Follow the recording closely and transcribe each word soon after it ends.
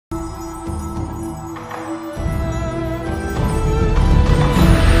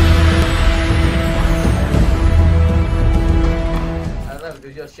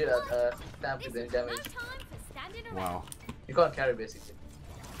can't do any damage. Wow. You can't carry basically.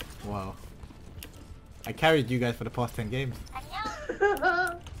 Wow. I carried you guys for the past 10 games.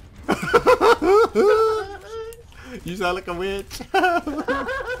 You sound like a witch.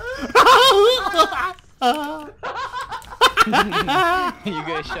 You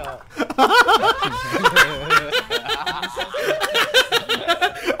get shot.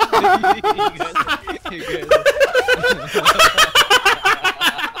 You guys.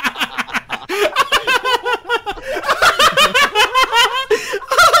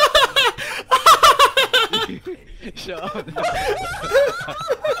 Shut up.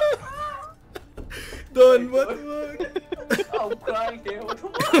 Done, what the fuck? I'm crying here, what the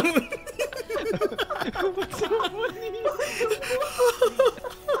fuck? What's so funny?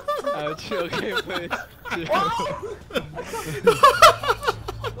 I'm choking, please.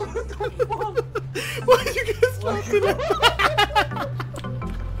 Why did you guys laugh at that?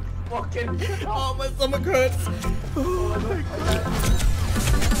 Fucking Oh, my stomach hurts. Oh my god.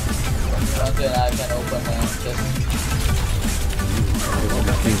 Okay, I can open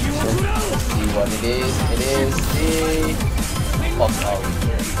just see what it is. It is the pop out.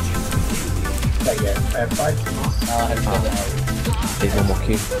 Yeah, I have 5. I have to get out. There's one more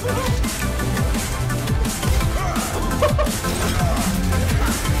key.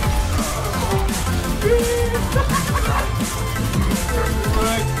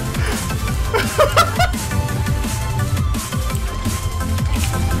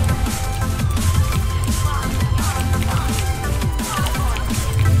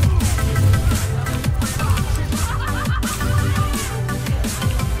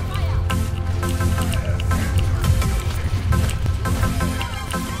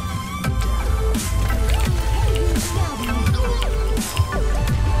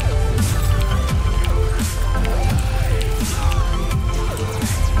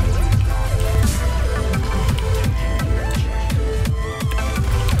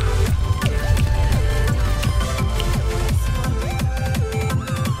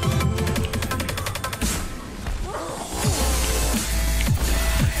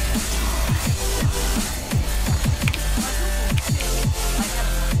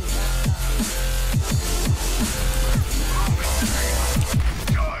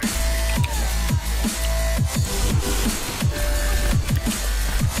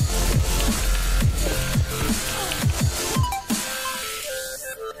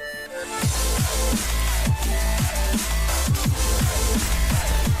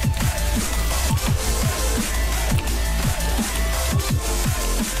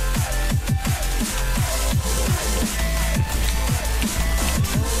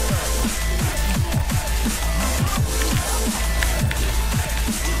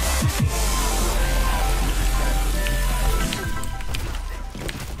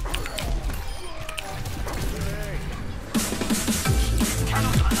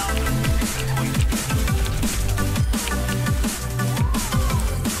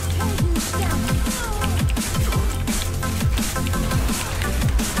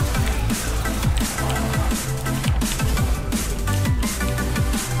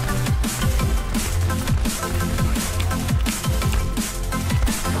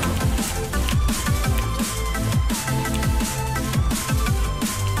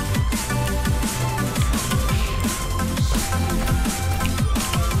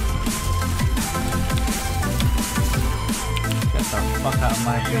 Fuck out of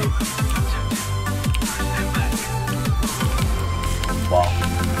my face. Wow.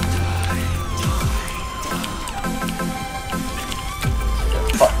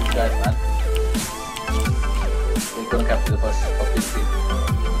 Fuck you guys, man. We're gonna capture the first fucking speed.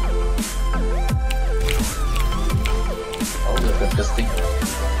 Oh, look at this thing.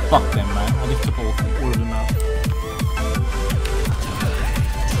 Fuck them, man. I just took all of them out.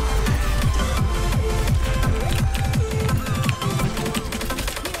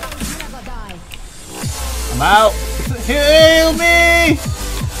 I'm out! Heal me!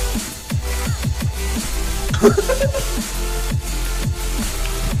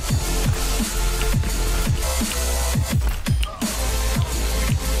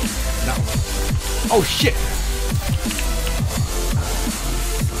 No. Oh shit!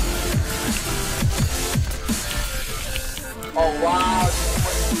 Oh wow, this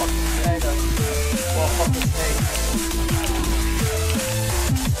is fucking snake. Well, fucking snake.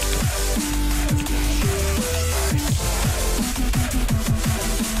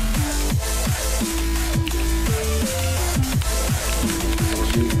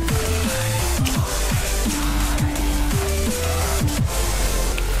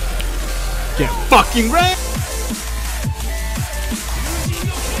 Get fucking wrecked!